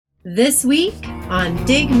This week on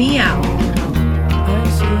Dig Me Out.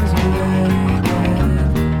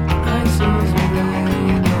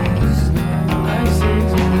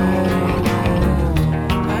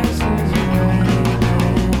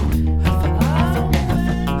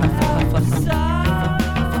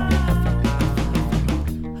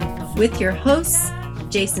 With your hosts,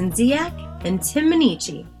 Jason Ziak and Tim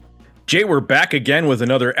Minichi. Jay, we're back again with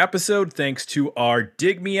another episode thanks to our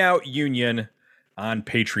Dig Me Out Union on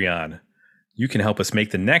Patreon. You can help us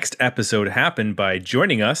make the next episode happen by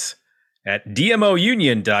joining us at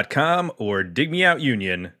dmounion.com or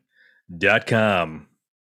digmeoutunion.com.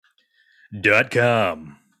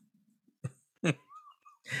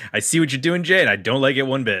 I see what you're doing, Jay, and I don't like it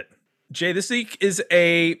one bit. Jay, this week is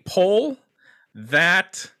a poll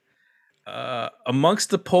that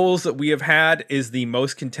amongst the polls that we have had is the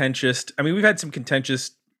most contentious. I mean, we've had some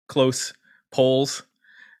contentious, close polls,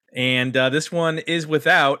 and this one is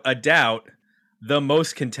without a doubt the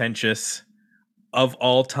most contentious of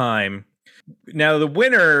all time. Now, the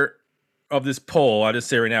winner of this poll, I'll just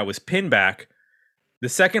say right now, was Pinback. The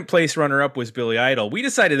second place runner-up was Billy Idol. We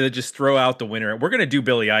decided to just throw out the winner. We're going to do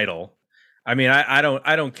Billy Idol. I mean, I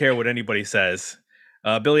don't care what anybody says.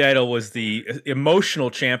 Billy Idol was the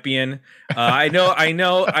emotional champion. I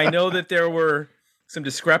know that there were some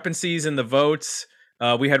discrepancies in the votes.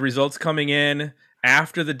 We had results coming in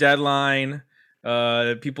after the deadline.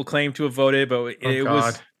 People claimed to have voted, but it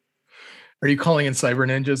was. Are you calling in Cyber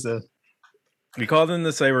Ninjas? We called in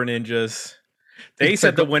the Cyber Ninjas. They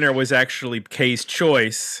said the winner was actually Kay's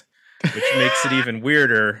choice, which makes it even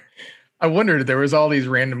weirder. I wondered, there was all these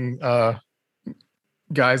random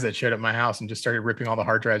guys that showed up at my house and just started ripping all the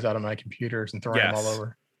hard drives out of my computers and throwing them all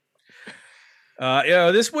over.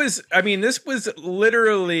 This was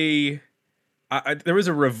literally, there was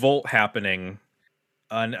a revolt happening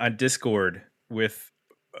on Discord with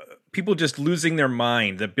people just losing their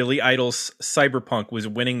mind that Billy Idol's Cyberpunk was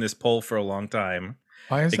winning this poll for a long time.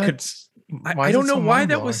 Why is that? I don't know why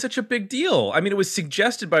that was such a big deal. I mean, it was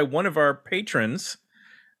suggested by one of our patrons.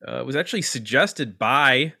 It was actually suggested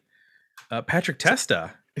by Patrick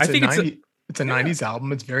Testa. It's a 90s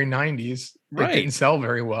album. It's very 90s. Right. It didn't sell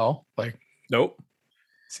very well. Nope.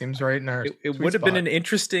 Seems right in our. It would have been an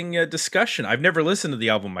interesting discussion. I've never listened to the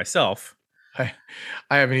album myself. I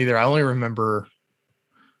haven't either. I only remember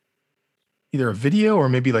either a video or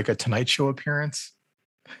maybe like a Tonight Show appearance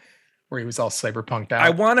where he was all cyberpunked out. I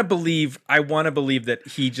want to believe that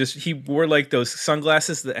he wore like those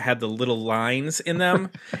sunglasses that had the little lines in them,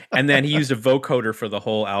 and then he used a vocoder for the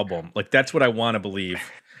whole album. Like that's what I want to believe.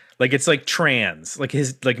 Like it's like trans, like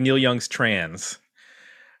Neil Young's trans.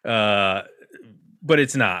 But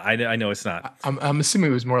it's not. I know it's not. I'm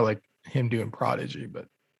assuming it was more like him doing Prodigy, but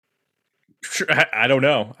sure, I don't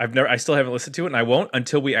know. I still haven't listened to it, and I won't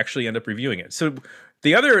until we actually end up reviewing it. So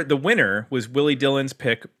the winner was Willie Dillon's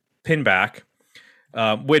pick, Pinback,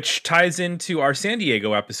 which ties into our San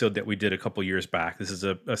Diego episode that we did a couple years back. This is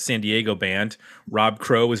a San Diego band. Rob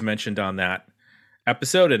Crow was mentioned on that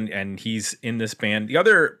episode, and he's in this band. The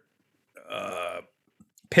other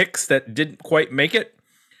picks that didn't quite make it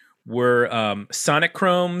were Sonic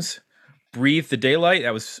Chrome's Breathe the Daylight.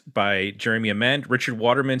 That was by Jeremy Amend. Richard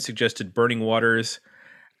Waterman suggested Burning Waters,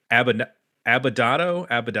 Abandonado.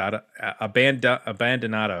 I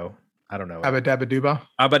don't know.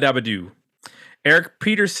 Abadabadoo. Eric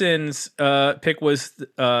Peterson's pick was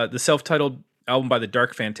the self-titled album by the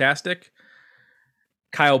Dark Fantastic.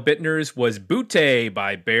 Kyle Bittner's was Butte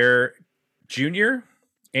by Bear Jr.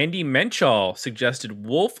 Andy Menchall suggested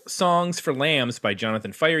Wolf Songs for Lambs by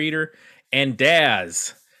Jonathan Fireeater. And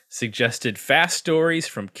Daz suggested Fast Stories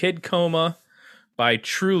from Kid Coma by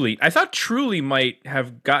Truly. I thought Truly might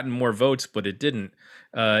have gotten more votes, but it didn't.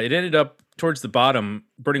 It ended up towards the bottom.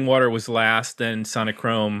 Burning Water was last, then Sonic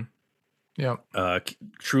Chrome. Yeah.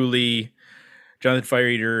 Truly, Jonathan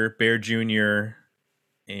Fireeater, Bear Jr.,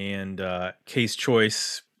 and Case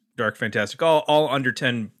Choice, Dark Fantastic, all under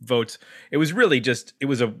 10 votes. It was really it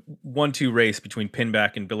was a 1-2 race between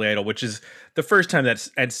Pinback and Billy Idol, which is the first time that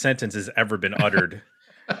sentence has ever been uttered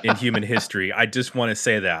in human history. I just want to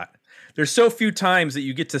say that. There's so few times that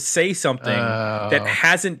you get to say something that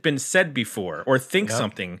hasn't been said before or think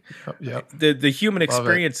something. Yep. The human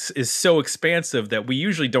experience is so expansive that we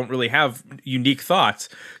usually don't really have unique thoughts.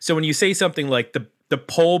 So when you say something like the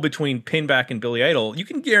poll between Pinback and Billy Idol, you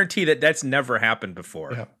can guarantee that that's never happened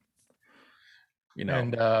before. Yeah. You know,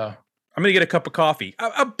 and I'm going to get a cup of coffee.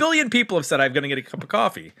 A billion people have said I'm going to get a cup of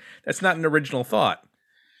coffee. That's not an original thought.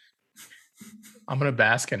 I'm going to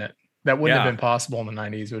bask in it. That wouldn't have been possible in the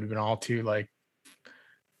 90s. It would have been all too, like,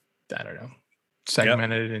 I don't know,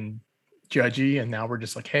 segmented and judgy, and now we're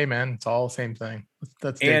just like, hey man, it's all the same thing.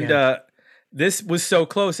 Let's dig in. And this was so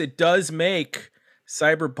close. It does make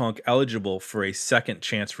Cyberpunk eligible for a second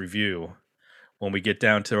chance review when we get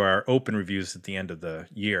down to our open reviews at the end of the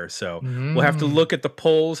year. So we'll have to look at the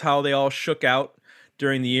polls, how they all shook out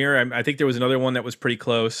during the year. I think there was another one that was pretty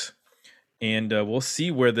close, and we'll see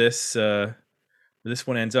where this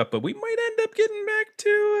one ends up. But we might end up getting back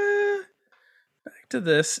to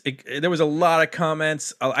this. There was a lot of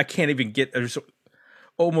comments. I can't even get. There's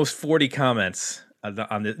almost 40 comments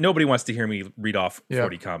on this. Nobody wants to hear me read off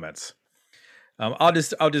 40 comments. I'll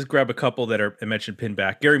just grab a couple that are mentioned.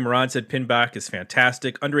 Pinback. Gary Moran said Pinback is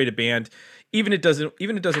fantastic, underrated band. Even it doesn't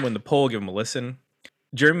win the poll. Give them a listen.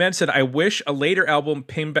 Jeremy Mann said, I wish a later album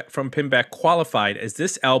from Pinback qualified, as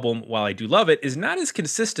this album, while I do love it, is not as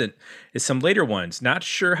consistent as some later ones. Not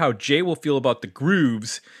sure how Jay will feel about the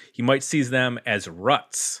grooves. He might see them as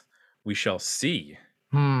ruts. We shall see.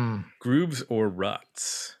 Grooves or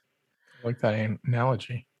ruts. I like that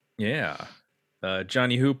analogy. Yeah.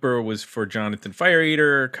 Johnny Hooper was for Jonathan Fire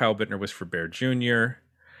Eater. Kyle Bittner was for Bear Jr.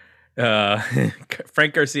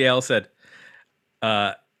 Frank Garcia said,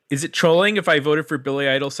 is it trolling if I voted for Billy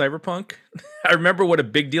Idol Cyberpunk? I remember what a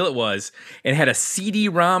big deal it was. It had a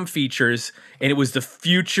CD-ROM features, and it was the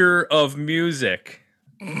future of music.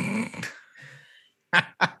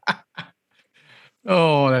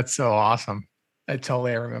 Oh, that's so awesome. I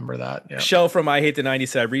remember that. Yeah. Shell from I Hate the 90s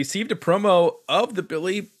said, I received a promo of the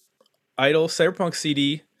Billy Idol Cyberpunk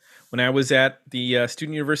CD when I was at the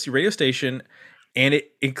Student University radio station, and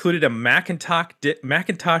it included a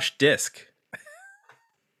Macintosh disc.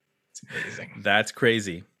 It's amazing. That's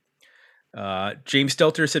crazy. James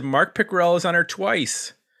Stelter said Mark Pickrell is on her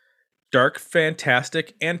twice. Dark,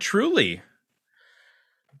 Fantastic, and Truly.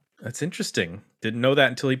 That's interesting. Didn't know that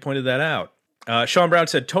until he pointed that out. Sean Brown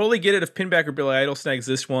said, totally get it if Pinback or Billy Idol snags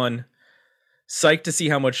this one. Psyched to see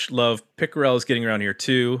how much love Pickrell is getting around here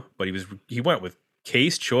too, but he went with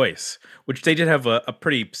Case Choice, which they did have a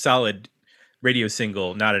pretty solid radio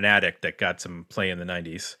single, Not an Addict, that got some play in the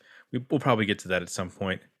 90s. We'll probably get to that at some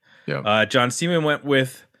point. Yeah. John Seaman went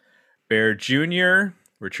with Bear Jr.,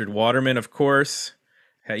 Richard Waterman, of course.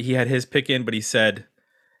 He had his pick in, but he said,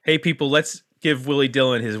 hey people, let's give Willie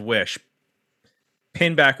Dillon his wish.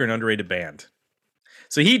 Pinback or an underrated band.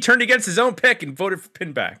 So he turned against his own pick and voted for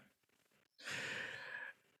Pinback.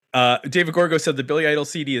 David Gorgo said the Billy Idol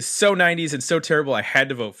CD is so 90s and so terrible, I had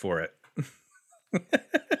to vote for it.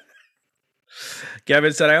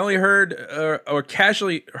 Gavin said, I only heard or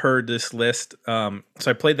casually heard this list, so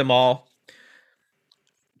I played them all.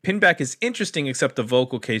 Pinback is interesting, except the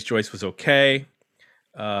vocal Case Joyce was okay.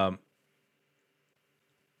 Burning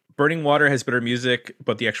Water has better music,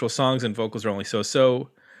 but the actual songs and vocals are only so-so.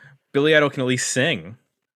 Billy Idol can at least sing.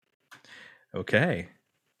 Okay.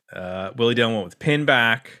 Willie Dillon went with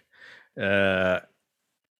Pinback. Kyle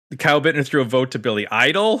Bittner threw a vote to Billy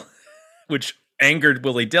Idol, which angered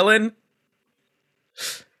Willie Dillon.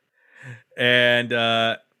 And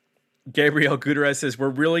Gabriel Gutierrez says, we're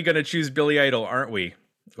really going to choose Billy Idol, aren't we?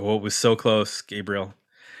 Oh, it was so close, Gabriel.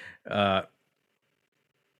 And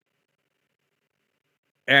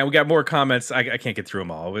we got more comments. I can't get through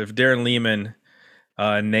them all. We have Darren Lehman,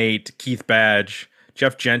 Nate, Keith Badge,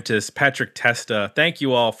 Jeff Gentis, Patrick Testa. Thank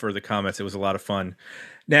you all for the comments. It was a lot of fun.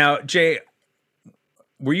 Now, Jay,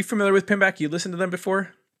 were you familiar with Pinback? You listened to them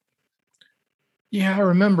before? Yeah, I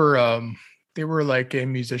remember they were like a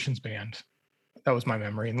musician's band. That was my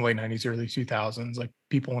memory in the late 90s, early 2000s, like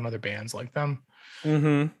people in other bands like them.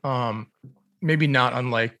 Mm-hmm. Maybe not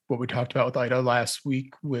unlike what we talked about with Ida last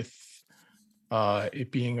week, with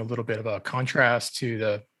it being a little bit of a contrast to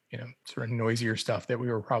the, sort of noisier stuff that we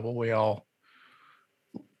were probably all,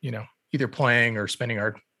 either playing or spending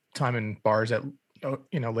our time in bars at,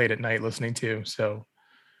 late at night listening to. So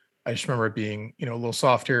I just remember it being, a little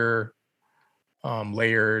softer,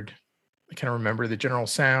 layered. I kind of remember the general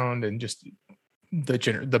sound and just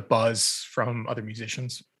the buzz from other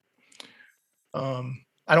musicians. I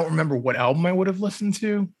don't remember what album I would have listened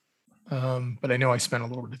to, but I know I spent a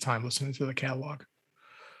little bit of time listening to the catalog.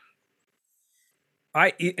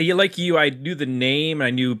 I knew the name.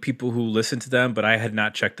 I knew people who listened to them, but I had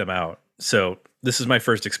not checked them out. So this is my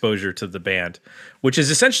first exposure to the band, which is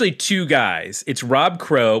essentially two guys. It's Rob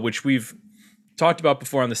Crow, which we've talked about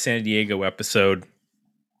before on the San Diego episode.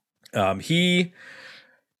 He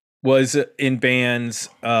was in bands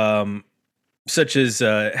such as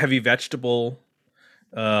Heavy Vegetable.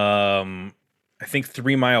 I think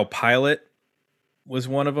 3 Mile Pilot was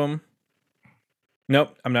one of them.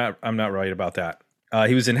 Nope, I'm not right about that.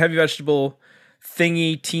 He was in Heavy Vegetable,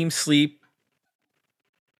 Thingy, Team Sleep,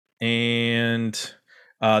 and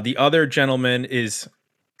The other gentleman is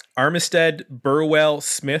Armistead Burwell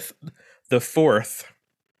Smith the Fourth,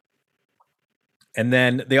 and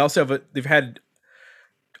then they also have they've had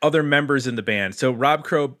other members in the band. So Rob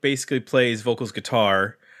Crow basically plays vocals,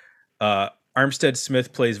 guitar. Armstead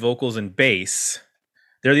Smith plays vocals and bass.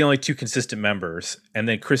 They're the only two consistent members, and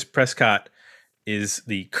then Chris Prescott is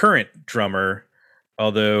the current drummer,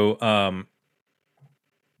 although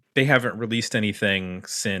they haven't released anything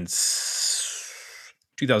since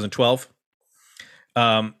 2012.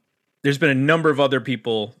 There's been a number of other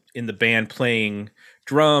people in the band playing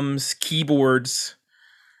drums, keyboards,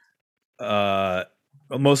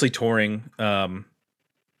 mostly touring, other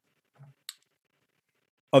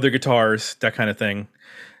guitars, that kind of thing.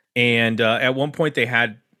 And at one point they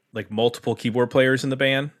had like multiple keyboard players in the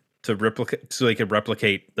band to replicate, so they could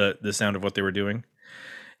replicate the sound of what they were doing.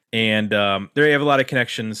 And they have a lot of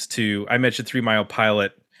connections to, I mentioned 3 Mile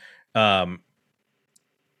Pilot. That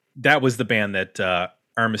was the band that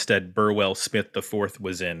Armistead Burwell Smith the Fourth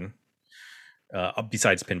was in,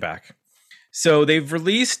 besides Pinback. So they've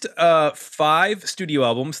released 5 studio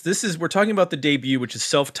albums. We're talking about the debut, which is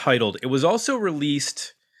self-titled. It was also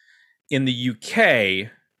released in the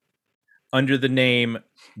UK under the name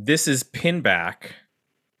This Is Pinback,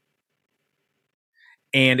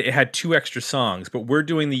 and it had 2 extra songs, but we're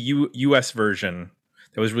doing the US version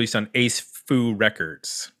that was released on Ace Foo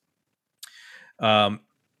Records.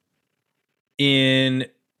 In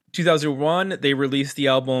 2001, they released the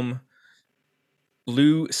album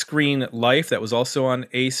Blue Screen Life, that was also on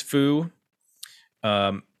Ace Foo.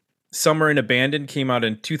 Summer and Abandoned came out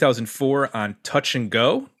in 2004 on Touch and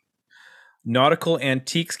Go. Nautical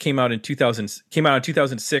Antiques came out in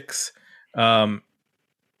 2006 on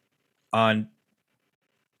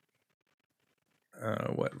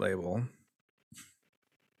what label?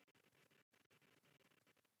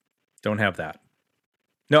 Don't have that.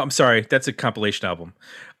 No, I'm sorry. That's a compilation album.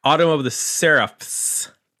 Autumn of the Seraphs.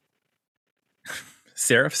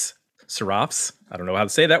 Seraphs? I don't know how to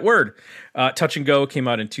say that word. Touch and Go came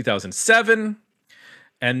out in 2007.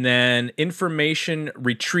 And then Information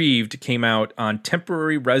Retrieved came out on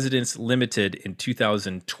Temporary Residence Limited in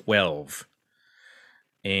 2012.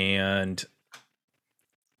 And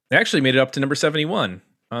they actually made it up to number 71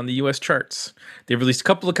 on the US charts. They released a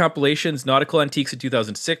couple of compilations, Nautical Antiques in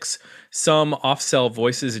 2006, some Off-Cell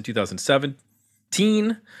Voices in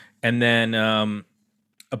 2017, and then a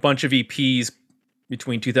bunch of EPs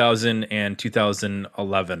between 2000 and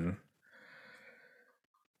 2011.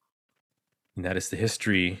 And that is the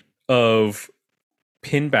history of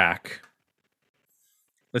Pinback.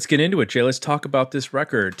 Let's get into it, Jay. Let's talk about this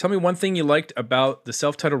record. Tell me one thing you liked about the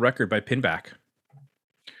self-titled record by Pinback.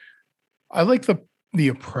 I like the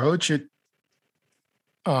approach. It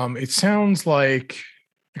sounds like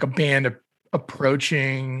a band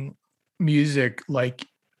approaching music like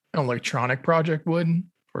an electronic project would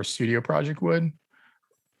or a studio project would,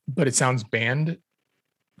 but it sounds band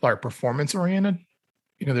or performance oriented.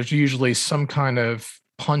 You know, there's usually some kind of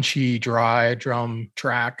punchy, dry drum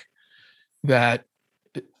track that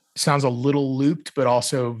sounds a little looped, but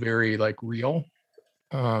also very like real.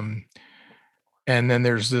 And then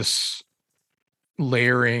there's this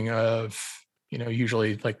layering of, you know,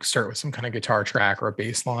 usually like start with some kind of guitar track or a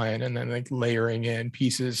bass line, and then like layering in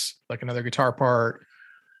pieces like another guitar part,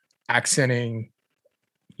 accenting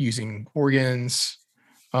using organs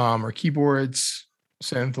or keyboards,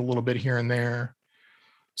 synth a little bit here and there.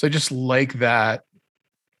 So I just like that.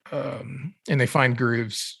 And they find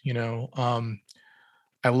grooves, you know.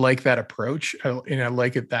 I like that approach. And I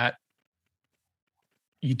like it that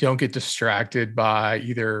you don't get distracted by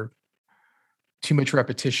either too much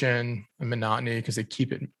repetition and monotony, because they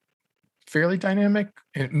keep it fairly dynamic,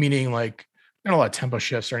 and meaning like not a lot of tempo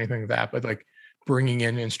shifts or anything like that, but like bringing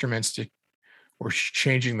in instruments to, or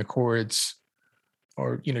changing the chords,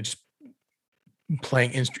 or, you know, just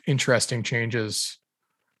playing interesting changes.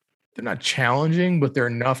 They're not challenging, but they're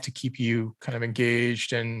enough to keep you kind of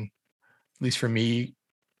engaged, and at least for me,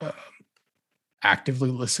 actively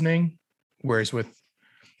listening. Whereas with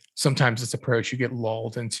sometimes this approach, you get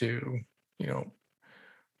lulled into, you know,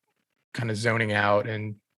 kind of zoning out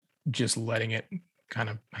and just letting it kind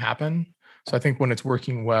of happen. So I think when it's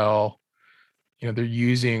working well, you know, they're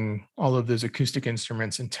using all of those acoustic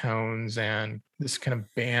instruments and tones and this kind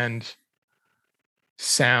of band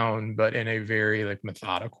sound, but in a very like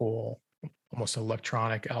methodical, almost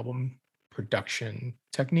electronic album production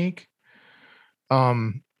technique.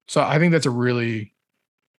 So I think that's a really,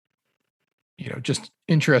 you know, just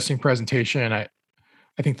interesting presentation. I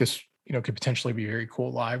think this, you know, could potentially be very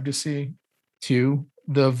cool live to see too.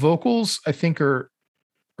 The vocals I think are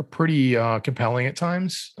are pretty compelling at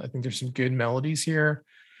times. I think there's some good melodies here.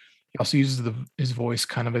 He also uses his voice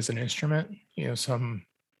kind of as an instrument, some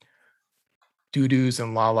doo-doos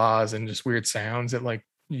and la-las and just weird sounds that like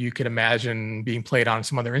you could imagine being played on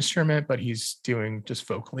some other instrument, but he's doing just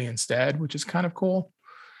vocally instead, which is kind of cool.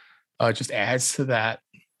 Just adds to that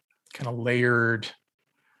kind of layered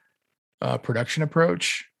production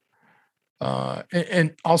approach.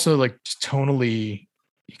 And also like just tonally,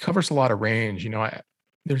 he covers a lot of range.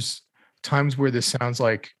 There's times where this sounds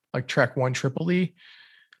like track 1 Triple E.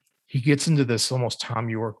 He gets into this almost Tom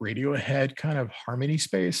York Radiohead kind of harmony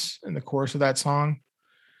space in the chorus of that song.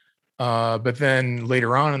 But then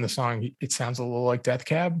later on in the song, it sounds a little like Death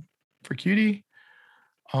Cab for Cutie.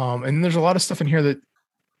 And there's a lot of stuff in here that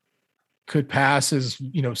could pass as,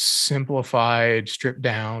 simplified, stripped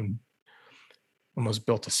down, almost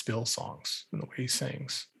built to spill songs in the way he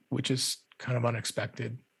sings, which is kind of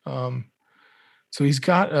unexpected. So he's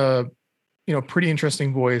got a, pretty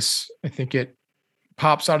interesting voice. I think it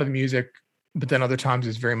pops out of the music, but then other times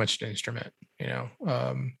it's very much an instrument,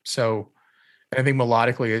 so I think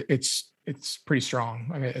melodically it's pretty strong.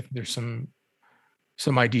 I mean, there's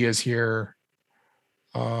some ideas here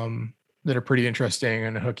that are pretty interesting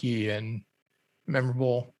and hooky and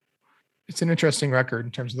memorable. It's an interesting record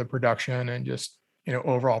in terms of the production and just,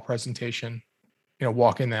 overall presentation,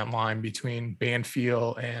 walking that line between band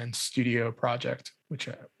feel and studio project,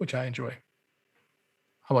 which I enjoy.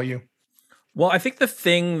 How about you? Well, I think the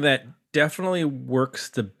thing that definitely works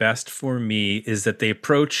the best for me is that they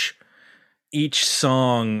approach each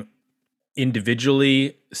song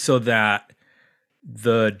individually so that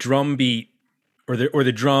the drum beat or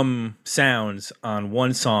the drum sounds on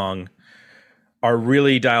one song are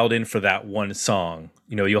really dialed in for that one song.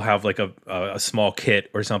 You'll have like a small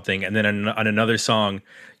kit or something, and then on another song,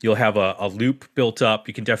 you'll have a loop built up.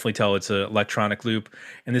 You can definitely tell it's an electronic loop.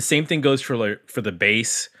 And the same thing goes for the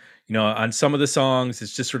bass. On some of the songs,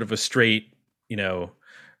 it's just sort of a straight,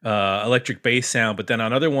 electric bass sound. But then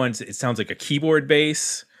on other ones, it sounds like a keyboard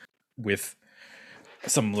bass with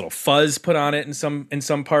some little fuzz put on it in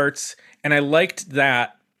some parts. And I liked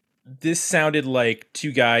that this sounded like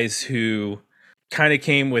two guys who kind of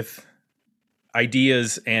came with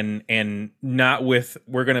ideas and not with,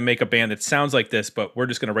 we're going to make a band that sounds like this, but we're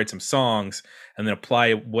just going to write some songs and then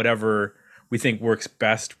apply whatever we think works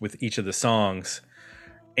best with each of the songs.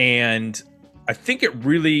 And I think it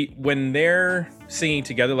really, when they're singing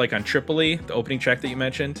together, like on Tripoli, the opening track that you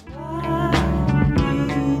mentioned,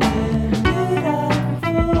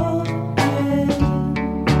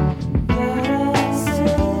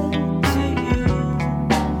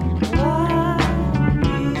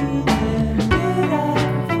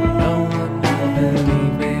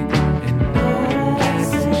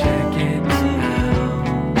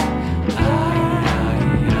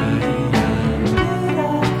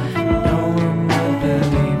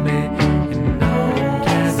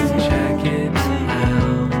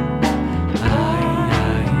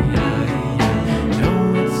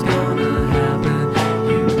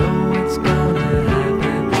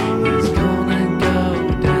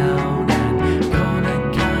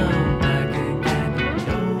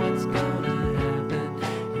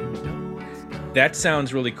 that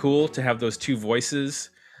sounds really cool to have those two voices.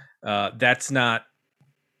 That's not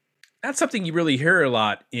something you really hear a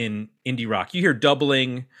lot in indie rock. You hear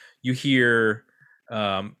doubling, you hear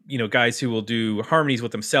guys who will do harmonies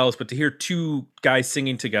with themselves, but to hear two guys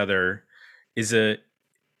singing together it's an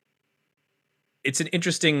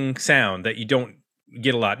interesting sound that you don't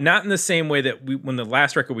get a lot. Not in the same way that when the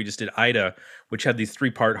last record we just did, Ida, which had these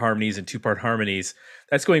 3-part harmonies and 2-part harmonies,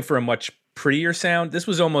 that's going for a much prettier sound. This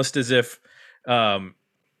was almost as if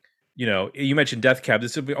you mentioned Death Cab.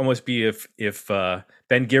 This would almost be if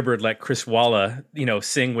Ben Gibbard let Chris Walla,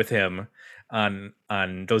 sing with him on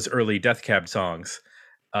those early Death Cab songs.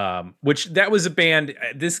 Which that was a band.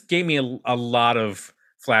 This gave me a lot of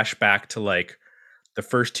flashback to like the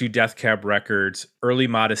first 2 Death Cab records, early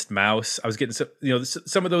Modest Mouse. I was getting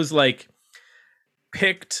some of those like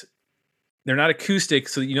picked. They're not acoustic,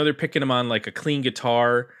 so they're picking them on like a clean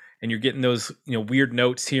guitar, and you're getting those weird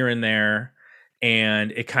notes here and there.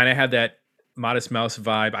 And it kind of had that Modest Mouse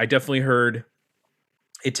vibe. I definitely heard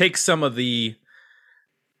it takes some of the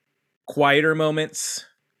quieter moments,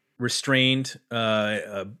 restrained,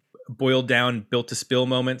 boiled down, built to spill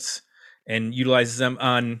moments, and utilizes them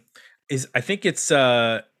on. Is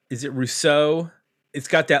it Rousseau? It's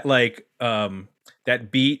got that like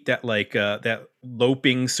that beat, that like that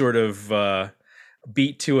loping sort of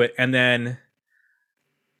beat to it, and then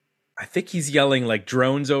I think he's yelling like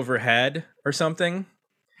drones overhead or something.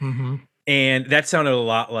 Mm-hmm. And that sounded a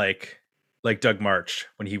lot like like Doug March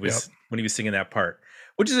when he was singing that part,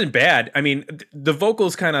 which isn't bad. I mean, the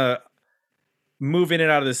vocals kind of move in and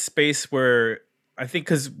out of this space where I think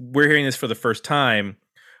because we're hearing this for the first time,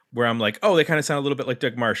 where I'm like, oh, they kind of sound a little bit like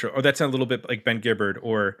Doug Marsh, or that sound a little bit like Ben Gibbard,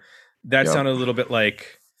 or that sounded a little bit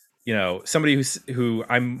like, somebody who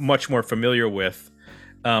I'm much more familiar with.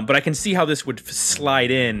 But I can see how this would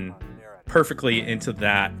slide in perfectly into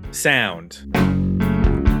that sound.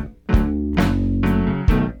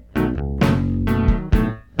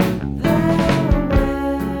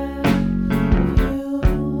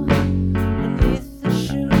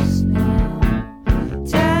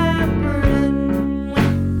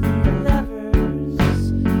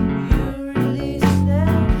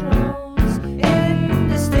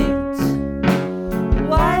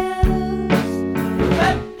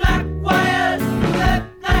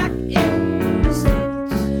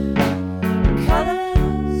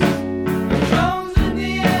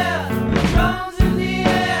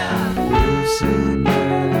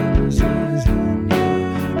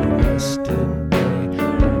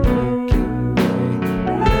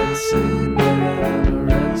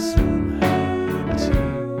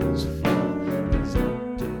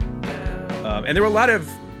 And there were a lot of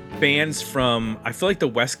bands from, I feel like, the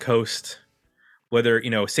West Coast, whether,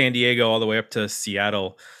 San Diego all the way up to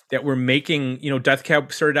Seattle, that were making, Death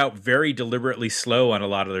Cab started out very deliberately slow on a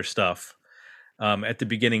lot of their stuff at the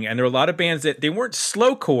beginning. And there were a lot of bands that they weren't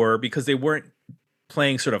slowcore because they weren't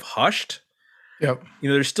playing sort of hushed. Yep.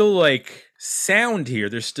 There's still like sound here.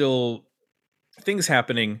 There's still things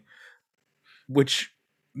happening, which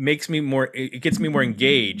makes me it gets me more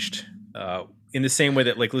engaged. In the same way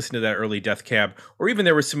that, like, listen to that early Death Cab, or even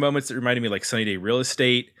there were some moments that reminded me like Sunny Day Real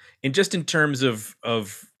Estate, and just in terms of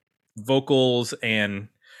vocals and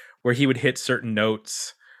where he would hit certain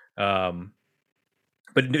notes, but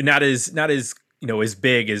not as as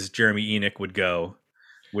big as Jeremy Enigk would go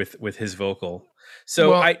with his vocal.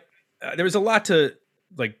 So there was a lot to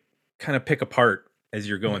like kind of pick apart as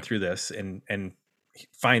you're going through this and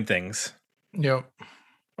find things. Yeah,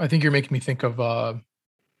 I think you're making me think of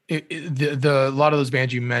the a lot of those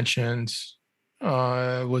bands you mentioned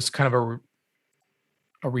was kind of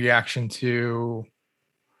a reaction to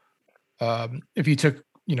if you took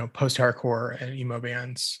post-hardcore and emo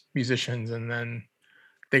bands, musicians, and then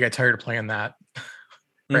they got tired of playing that,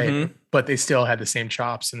 right? Mm-hmm. But they still had the same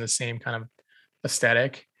chops and the same kind of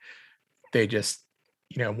aesthetic. They just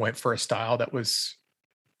went for a style that was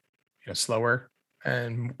slower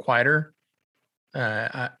and quieter.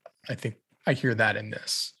 I think I hear that in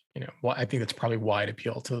this. I think that's probably why it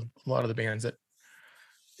appealed to a lot of the bands, that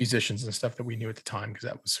musicians and stuff that we knew at the time, because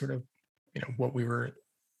that was sort of, what we were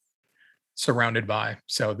surrounded by.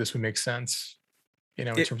 So this would make sense, in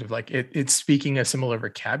terms of like it's speaking a similar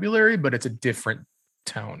vocabulary, but it's a different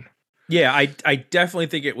tone. Yeah, I definitely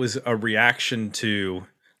think it was a reaction to,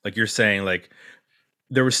 like you're saying, like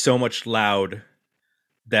there was so much loud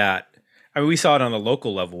that, I mean, we saw it on a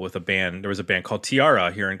local level with a band. There was a band called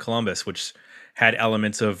Tiara here in Columbus, which had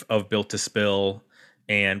elements of Built to Spill,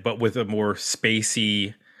 but with a more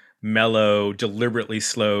spacey, mellow, deliberately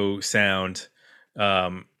slow sound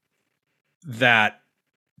that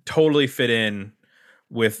totally fit in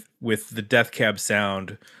with the Death Cab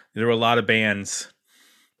sound. There were a lot of bands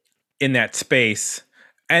in that space,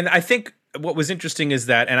 and I think what was interesting is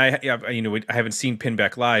that, and I haven't seen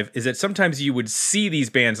Pinback live, is that sometimes you would see these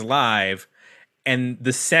bands live, and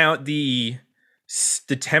the sound, the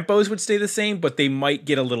tempos would stay the same, but they might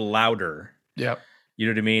get a little louder. Yep. You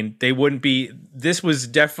know what I mean? They wouldn't be. This was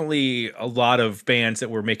definitely a lot of bands that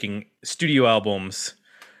were making studio albums,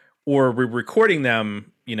 or were recording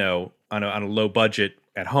them, on a low budget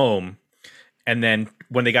at home, and then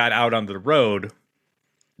when they got out onto the road,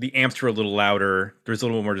 the amps were a little louder. There's a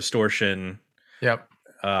little more distortion. Yep.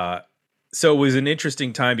 So it was an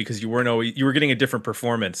interesting time because you were getting a different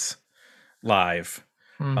performance live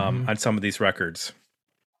on some of these records.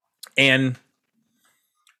 And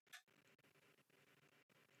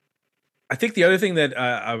I think the other thing that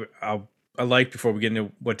I liked before we get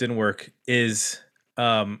into what didn't work is,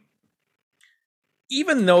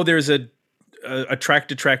 even though there's a track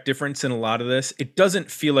to track difference in a lot of this, it doesn't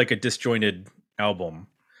feel like a disjointed album.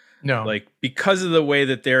 No, like because of the way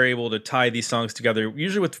that they're able to tie these songs together,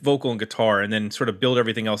 usually with vocal and guitar, and then sort of build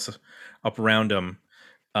everything else up around them.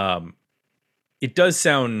 It does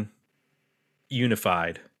sound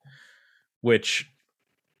unified, which,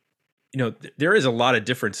 there is a lot of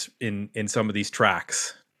difference in some of these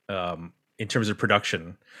tracks in terms of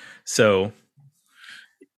production. So,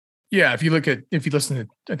 yeah, if you listen to,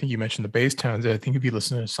 I think you mentioned the bass tones. I think if you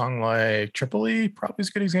listen to a song like Tripoli, probably is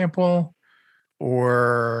a good example.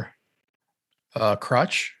 Or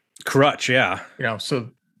Crutch. Crutch, yeah. So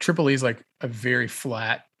Triple E is like a very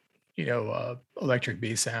flat, electric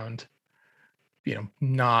bass sound.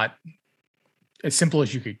 Not as simple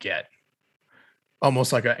as you could get.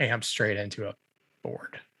 Almost like an amp straight into a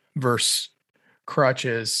board. Versus Crutch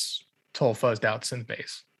is total fuzzed out synth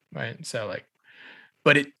bass, right? So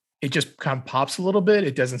but it just kind of pops a little bit.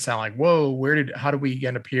 It doesn't sound like, whoa, how did we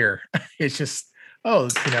end up here? It's just,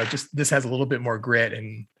 just this has a little bit more grit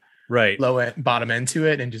and right low end, bottom end to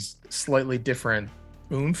it, and just slightly different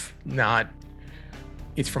oomph. Not,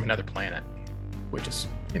 it's from another planet, which is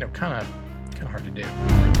kind of hard to do.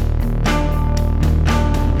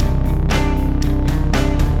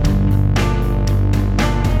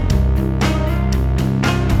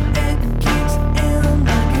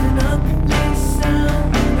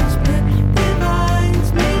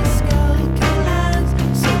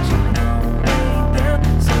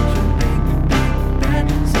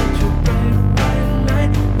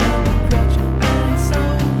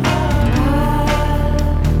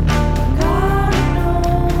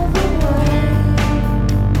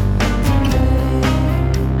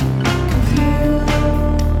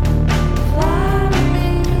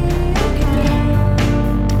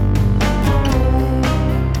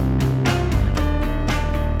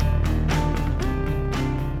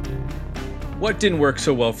 What didn't work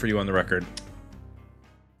so well for you on the record?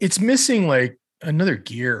 It's missing like another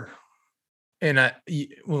gear. And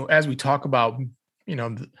as we talk about,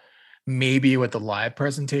 maybe what the live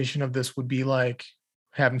presentation of this would be like,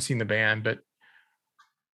 haven't seen the band, but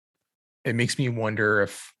it makes me wonder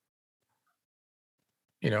if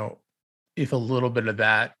a little bit of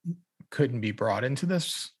that couldn't be brought into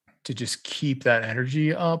this to just keep that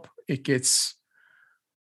energy up. It gets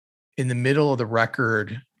in the middle of the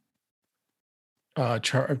record,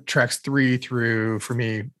 tracks 3 through, for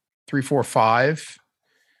me, 3, 4, 5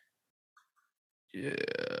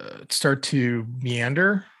 start to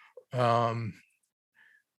meander. The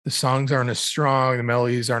songs aren't as strong, the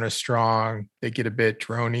melodies aren't as strong, they get a bit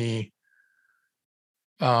drony.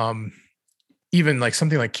 Even like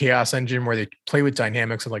something like Chaos Engine, where they play with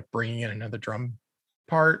dynamics of like bringing in another drum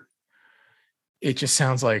part, it just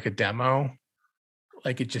sounds like a demo.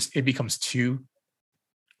 Like it becomes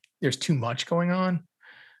there's too much going on.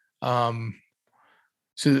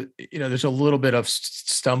 So there's a little bit of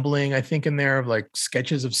stumbling, I think, in there, of like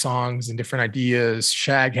sketches of songs and different ideas.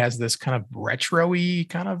 Shag has this kind of retro-y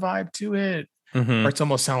kind of vibe to it, Mm-hmm. or it's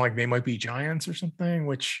almost sound like They Might Be Giants or something,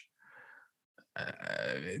 which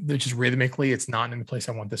they're just rhythmically, it's not in the place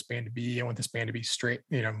I want this band to be. I want this band to be straight,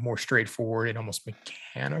 more straightforward and almost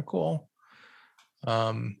mechanical.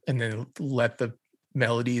 And then let the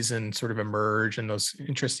melodies and sort of emerge, and those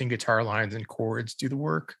interesting guitar lines and chords do the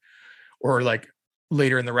work. Or like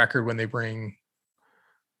later in the record when they bring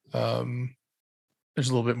there's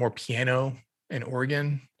a little bit more piano and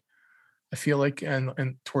organ, I feel like,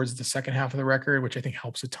 and towards the second half of the record, which I think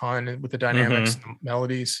helps a ton with the dynamics and the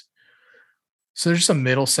melodies. So there's just a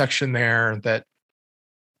middle section there that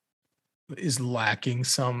is lacking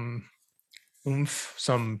some oomph,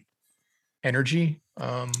 some energy.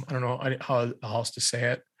 I don't know how else to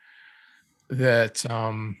say it, that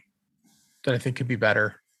I think could be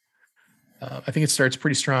better. I think it starts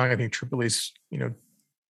pretty strong. I think Triple E's,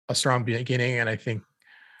 a strong beginning, and I think,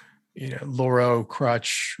 Loro,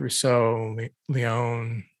 Crutch, Rousseau,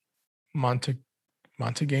 Leon, Montague,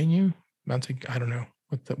 I don't know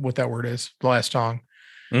what that word is. The last song,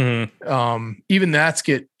 even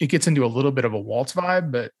it gets into a little bit of a waltz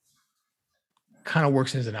vibe, but kind of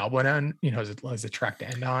works as an album end, as a track to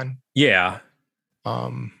end on. Yeah.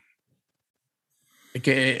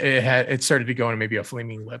 It started to go into maybe a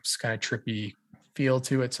Flaming Lips kind of trippy feel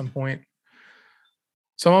to it at some point.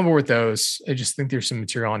 So I'm on board with those. I just think there's some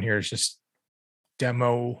material on here. It's just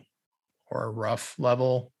demo or a rough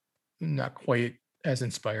level, not quite as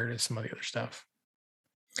inspired as some of the other stuff.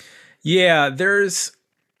 Yeah, the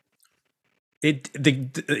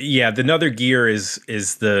Another Gear is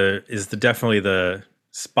definitely the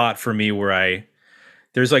spot for me where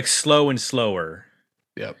there's like slow and slower.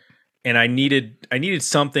 Yep. And I needed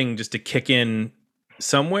something just to kick in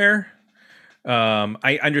somewhere.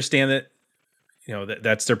 I understand that,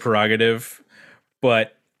 that's their prerogative,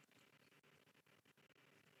 but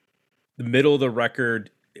the middle of the record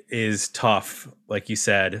is tough. Like you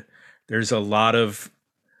said, there's a lot of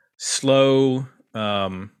slow.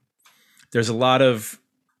 There's a lot of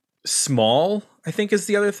small, I think, is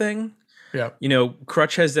the other thing. Yeah.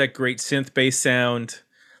 Crutch has that great synth bass sound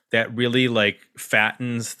that really like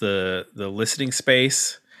fattens the listening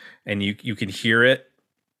space, and you can hear it.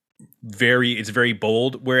 It's very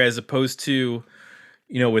bold. Whereas opposed to,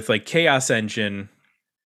 with like Chaos Engine,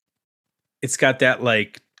 it's got that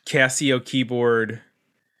like Casio keyboard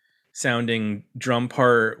sounding drum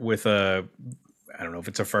part with I don't know if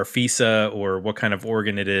it's a Farfisa or what kind of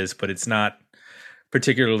organ it is, but it's not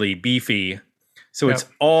particularly beefy. So it's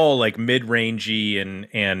all like mid-rangey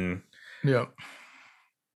and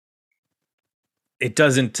it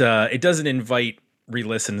doesn't invite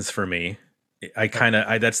re-listens for me.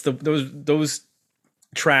 That's those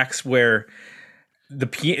tracks where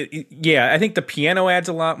I think the piano adds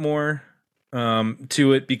a lot more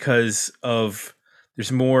to it because of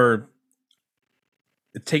there's more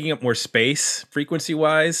taking up more space frequency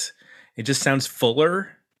wise. It just sounds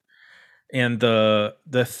fuller, and the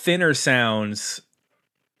thinner sounds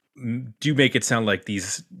do make it sound like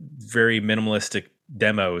these very minimalistic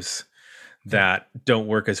demos that don't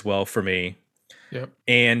work as well for me. Yep.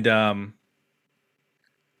 And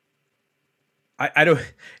I don't.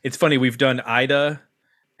 It's funny, we've done Ida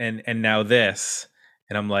and now this,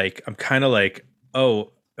 and I'm kind of like, I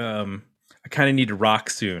kind of need to rock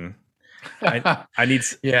soon. I need.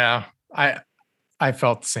 Yeah, I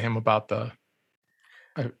felt the same about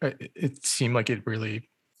it seemed like it really,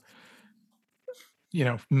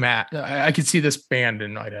 Matt. I could see this band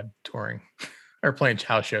and Ida touring or playing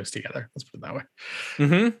house shows together. Let's put it that way.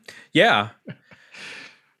 Mm-hmm. Yeah.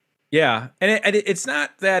 Yeah, and it's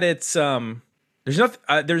not that it's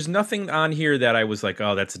there's nothing on here that I was like,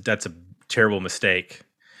 oh, that's a terrible mistake.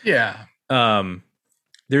 Yeah.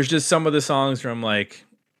 There's just some of the songs where I'm like,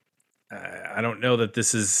 I don't know that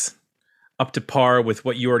this is up to par with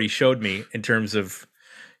what you already showed me in terms of,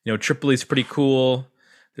 Tripoli's pretty cool.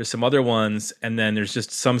 There's some other ones, and then there's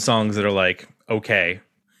just some songs that are like, okay.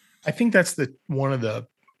 I think that's one of the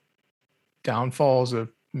downfalls of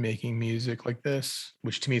making music like this,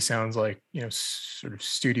 which to me sounds like, sort of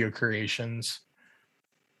studio creations.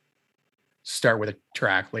 Start with a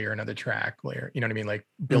track layer, another track layer, you know what I mean? Like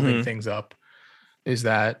building things up, is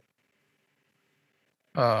that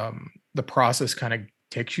the process kind of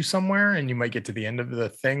takes you somewhere, and you might get to the end of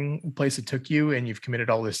the place it took you, and you've committed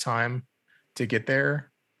all this time to get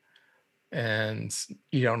there, and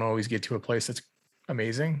you don't always get to a place that's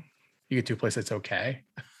amazing. You get to a place that's okay,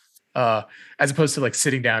 as opposed to like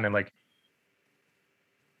sitting down and like,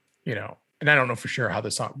 and I don't know for sure how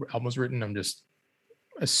this album was written. I'm just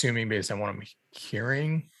assuming based on what I'm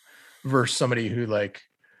hearing, versus somebody who like,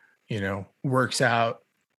 works out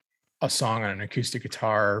a song on an acoustic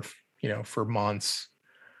guitar, for months,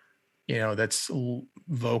 that's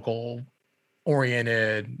vocal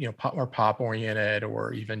oriented, pop oriented,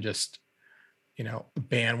 or even just, the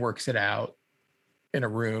band works it out in a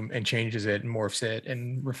room and changes it and morphs it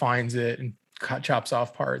and refines it and chops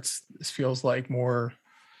off parts. This feels like more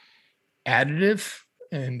additive,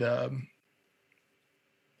 and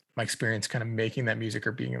my experience kind of making that music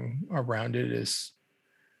or being around it is,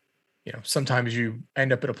 sometimes you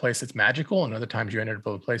end up at a place that's magical, and other times you end up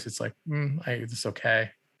at a place that's like, it's okay.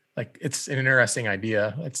 Like, it's an interesting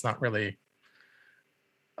idea. It's not really,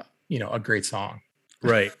 a great song.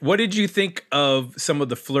 Right. What did you think of some of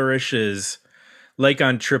the flourishes? Like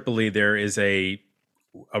on Tripoli, there is a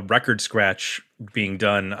record scratch being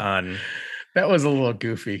done on. That was a little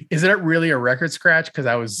goofy. Is it really a record scratch? Because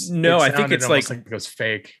I think it's like it was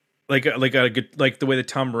fake. Like the way that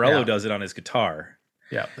Tom Morello does it on his guitar.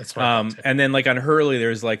 Yeah, that's right. And then like on Hurley,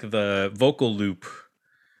 there's like the vocal loop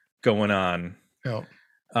going on. Yeah.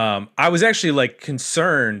 I was actually like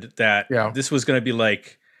concerned that this was going to be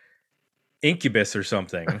like Incubus or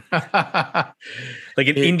something, like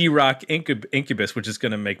an indie rock Incubus, which is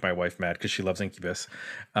going to make my wife mad because she loves Incubus.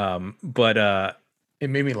 But it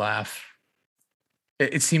made me laugh.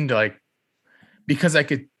 It seemed like, because I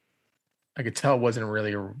could tell it wasn't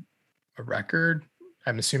really a record.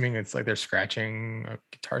 I'm assuming it's like they're scratching a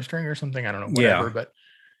guitar string or something. I don't know, whatever. Yeah. But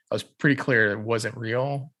I was pretty clear it wasn't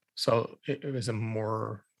real. So it was a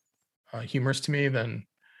more humorous to me than.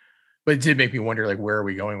 But it did make me wonder, like, where are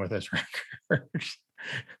we going with this record?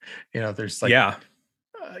 There's like,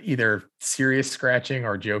 either serious scratching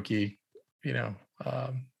or jokey,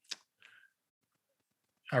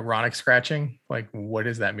 ironic scratching. Like, what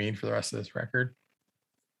does that mean for the rest of this record?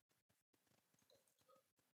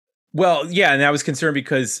 Well, yeah, and I was concerned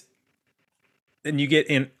because then you get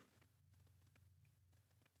in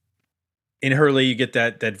Hurley, you get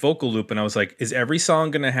that vocal loop, and I was like, is every song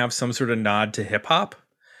going to have some sort of nod to hip hop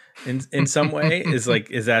in some way? Is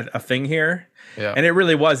that a thing here? Yeah. And it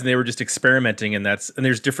really was, and they were just experimenting, and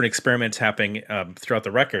there's different experiments happening throughout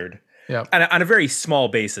the record. Yeah. And on a very small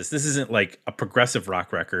basis. This isn't like a progressive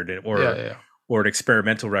rock record or or an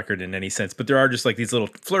experimental record in any sense, but there are just like these little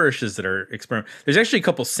flourishes that are experiment. There's actually a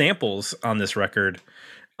couple samples on this record.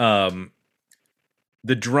 The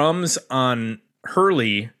drums on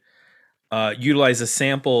Hurley utilize a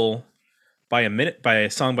sample by a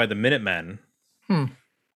song by the Minutemen.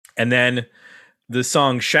 And then the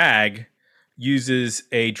song Shag uses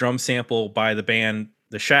a drum sample by the band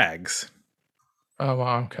The Shags. Oh,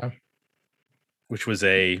 wow. Okay. Which was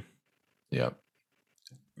a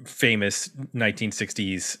famous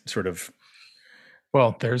 1960s sort of.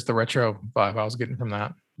 Well, there's the retro vibe I was getting from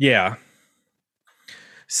that. Yeah.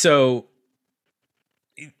 So,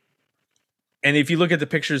 and if you look at the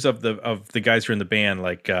pictures of the guys who are in the band,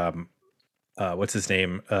 like what's his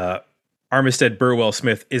name? Armistead Burwell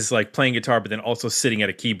Smith is like playing guitar, but then also sitting at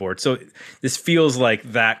a keyboard. So this feels like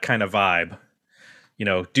that kind of vibe, you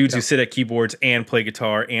know, dudes who sit at keyboards and play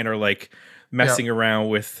guitar and are like messing around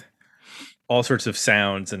with all sorts of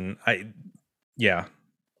sounds. And that's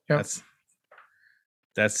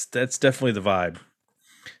definitely the vibe.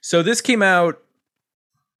 So this came out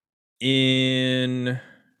in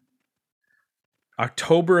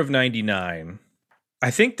October of 99. I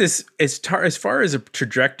think this, as far as a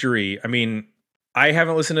trajectory, I mean, I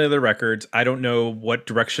haven't listened to the records. I don't know what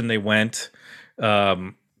direction they went.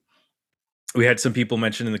 We had some people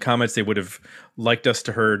mention in the comments they would have liked us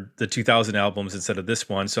to heard the 2000 albums instead of this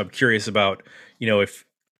one. So I'm curious about, you know, if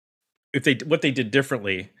what they did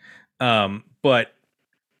differently. But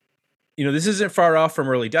you know, this isn't far off from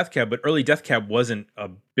early Death Cab, but early Death Cab wasn't a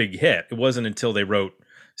big hit. It wasn't until they wrote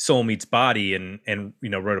Soul Meets Body and you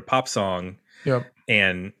know, wrote a pop song.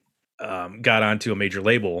 And got onto a major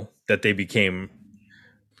label that they became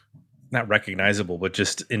not recognizable, but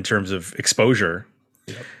just in terms of exposure.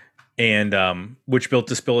 And which Built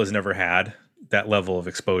to Spill has never had that level of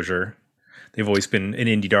exposure. They've always been an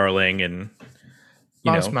indie darling, and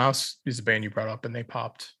Modest Mouse is a band you brought up, and they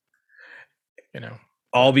popped. You know,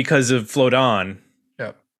 all because of Float On.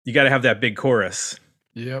 Yep. You got to have that big chorus.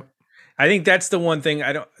 Yep. I think that's the one thing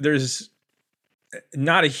there's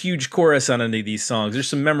not a huge chorus on any of these songs. There's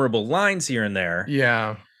some memorable lines here and there.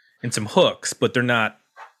 Yeah. And some hooks, but they're not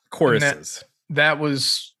choruses. That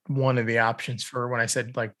was one of the options for when I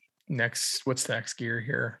said like what's the next gear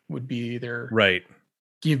here would be either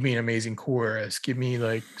give me an amazing chorus, give me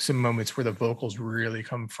like some moments where the vocals really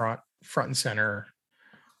come front and center.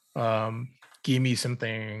 Give me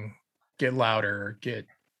something, get louder, get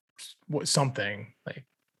something like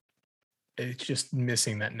it's just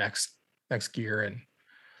missing that next gear. And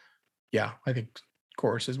yeah, I think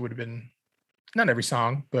choruses would have been not every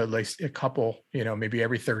song, but like a couple, you know, maybe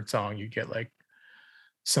every third song you get like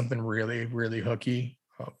something really, really hooky.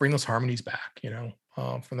 Bring those harmonies back, you know,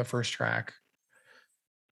 from the first track.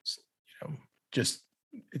 You know, just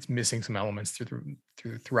it's missing some elements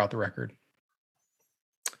throughout the record.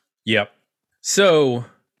 Yep. So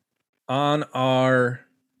on our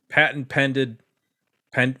patent pending,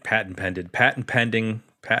 is it patent pending?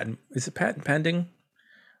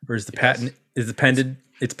 Or is the patent, is the pended?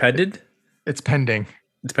 It's pended? It's pending.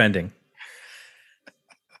 It's pending.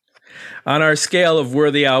 On our scale of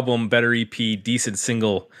worthy album, better EP, decent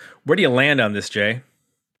single, where do you land on this, Jay?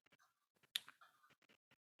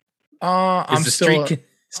 I'm still going?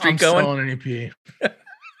 Still on an EP.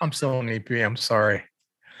 I'm still on an EP. I'm sorry.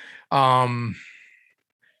 You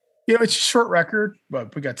know, it's a short record,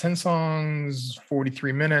 but we got 10 songs,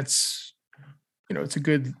 43 minutes. You know, it's a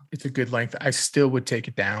good length. I still would take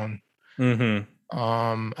it down.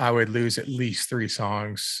 I would lose at least 3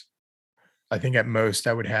 songs. I think at most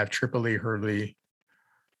I would have Tripoli, Hurley,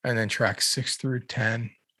 and then tracks 6 through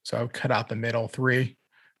 10. So I would cut out the middle 3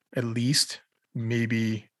 at least,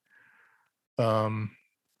 maybe, you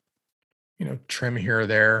know, trim here or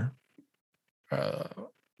there,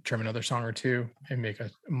 trim another song or 2 and make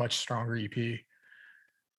a much stronger EP.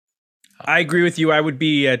 I agree with you. I would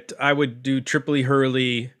do Tripoli,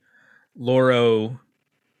 Hurley,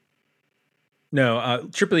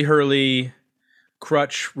 Tripoli, Hurley,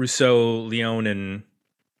 Crutch, Rousseau, Leon, and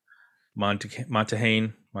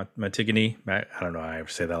Montigny. I don't know how I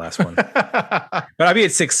say that last one. But I'd be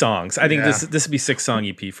at 6 songs. I think this would be 6-song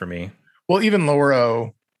EP for me. Well, even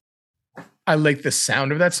Loro, I like the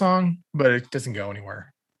sound of that song, but it doesn't go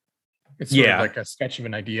anywhere. It's sort of like a sketch of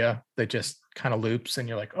an idea that just kind of loops, and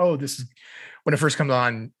you're like, oh, this is when it first comes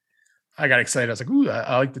on. I got excited. I was like, ooh,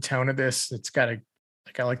 I like the tone of this. It's got I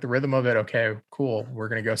like the rhythm of it. Okay, cool. We're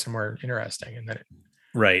gonna go somewhere interesting, and then it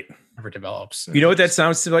never develops. You know what that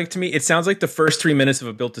sounds like to me? It sounds like the first 3 minutes of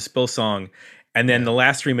a Built to Spill song, and then the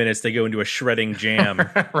last 3 minutes they go into a shredding jam.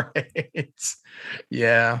 Right?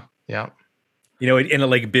 Yeah. You know, and it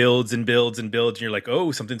like builds and builds and builds, and you're like,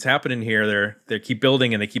 oh, something's happening here. They keep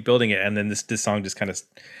building and they keep building it, and then this song just kind of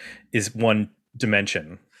is one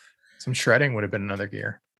dimension. Some shredding would have been another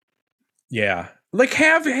gear. Yeah, like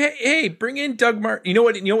hey, bring in Doug Martin. You know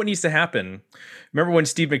what needs to happen? Remember when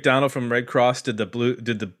Steve McDonald from Red Cross did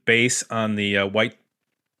the bass on the White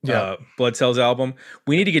Blood Cells album?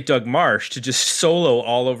 We need to get Doug Marsh to just solo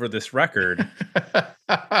all over this record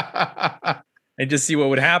and just see what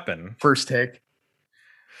would happen. First take.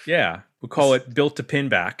 Yeah, we'll call it Built to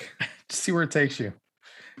Pinback. Just see where it takes you.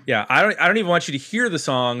 Yeah, I don't even want you to hear the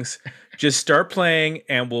songs. Just start playing,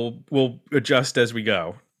 and we'll adjust as we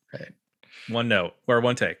go. Right. One note or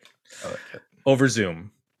one take. I like it. Over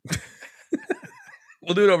Zoom.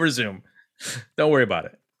 We'll do it over Zoom. Don't worry about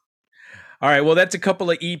it. All right. Well, that's a couple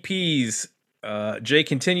of EPs. Jay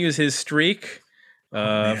continues his streak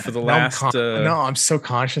for the last. No, I'm so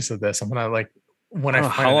conscious of this. I'm gonna like.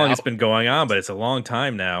 How long it's been going on, but it's a long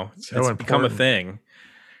time now. It's become a thing.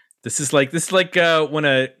 This is like when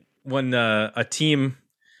a team.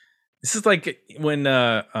 This is like when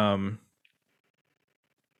a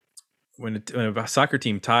soccer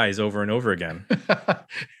team ties over and over again.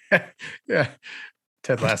 Yeah,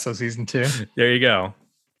 Ted Lasso season 2. There you go.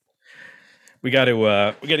 We got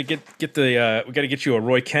to get you a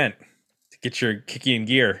Roy Kent to get your kicky in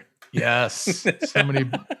gear. Yes,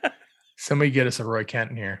 Somebody get us a Roy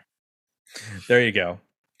Kent in here. There you go.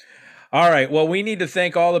 All right. Well, we need to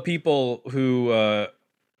thank all the people who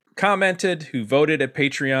commented, who voted at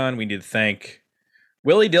Patreon. We need to thank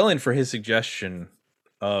Willie Dillon for his suggestion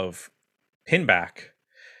of Pinback.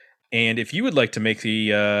 And if you would like to make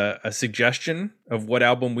a suggestion of what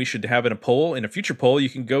album we should have in a future poll,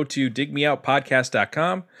 you can go to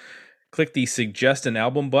digmeoutpodcast.com, click the Suggest an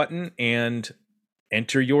Album button, and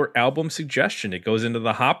enter your album suggestion. It goes into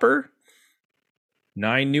the hopper.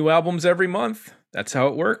 9 new albums every month. That's how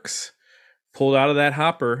it works. Pulled out of that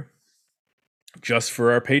hopper just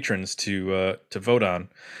for our patrons to vote on.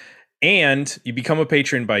 And you become a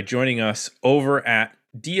patron by joining us over at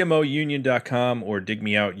dmounion.com or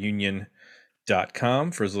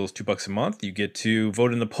digmeoutunion.com for as little as $2 a month. You get to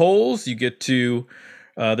vote in the polls. You get to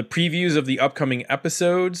the previews of the upcoming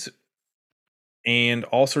episodes and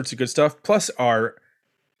all sorts of good stuff. Plus our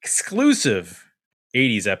exclusive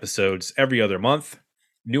 80s episodes every other month.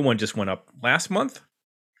 New one just went up last month.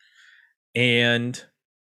 And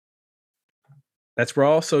that's where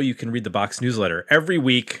also you can read the box newsletter every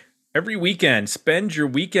week, every weekend. Spend your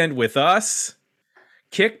weekend with us.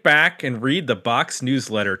 Kick back and read the box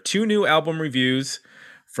newsletter. 2 new album reviews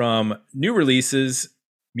from new releases,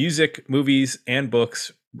 music, movies, and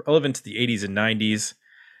books relevant to the 80s and 90s.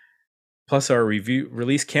 Plus our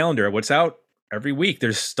release calendar. What's out every week?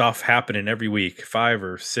 There's stuff happening every week. 5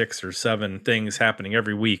 or 6 or 7 things happening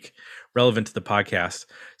every week relevant to the podcast.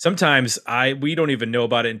 Sometimes we don't even know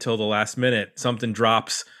about it until the last minute. Something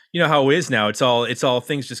drops. You know how it is now. It's all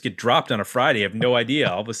things just get dropped on a Friday. I have no idea.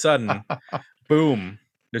 All of a sudden, boom,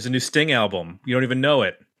 there's a new Sting album. You don't even know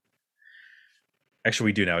it. Actually,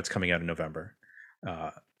 we do now. It's coming out in November.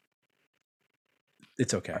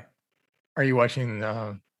 It's okay. Are you watching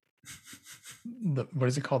what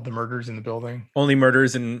is it called? The Murders in the Building? Only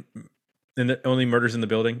Murders in the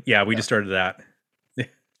Building? Yeah, we just started that.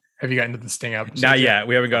 Have you gotten to the Sting episode? Not yet.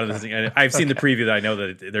 We haven't gotten to the Sting. I've seen the preview that I know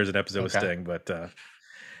that there's an episode with Sting, but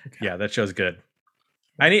yeah, that show's good.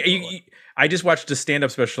 I just watched a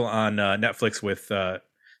stand-up special on Netflix with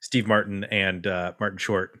Steve Martin and Martin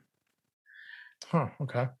Short. Huh.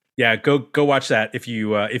 Okay. Yeah, go watch that if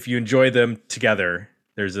you enjoy them together.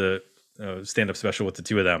 There's a stand-up special with the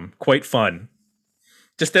two of them. Quite fun.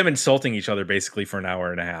 Just them insulting each other basically for an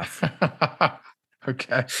hour and a half.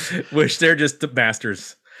 Okay. Which they're just the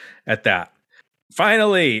masters at that.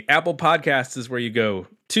 Finally, Apple Podcasts is where you go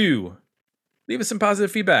to leave us some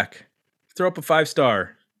positive feedback. Throw up a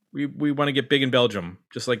 5-star. We want to get big in Belgium,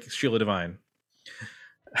 just like Sheila Divine.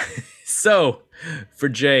 So, for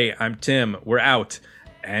Jay, I'm Tim. We're out,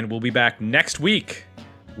 and we'll be back next week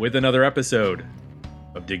with another episode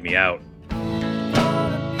of Dig Me Out.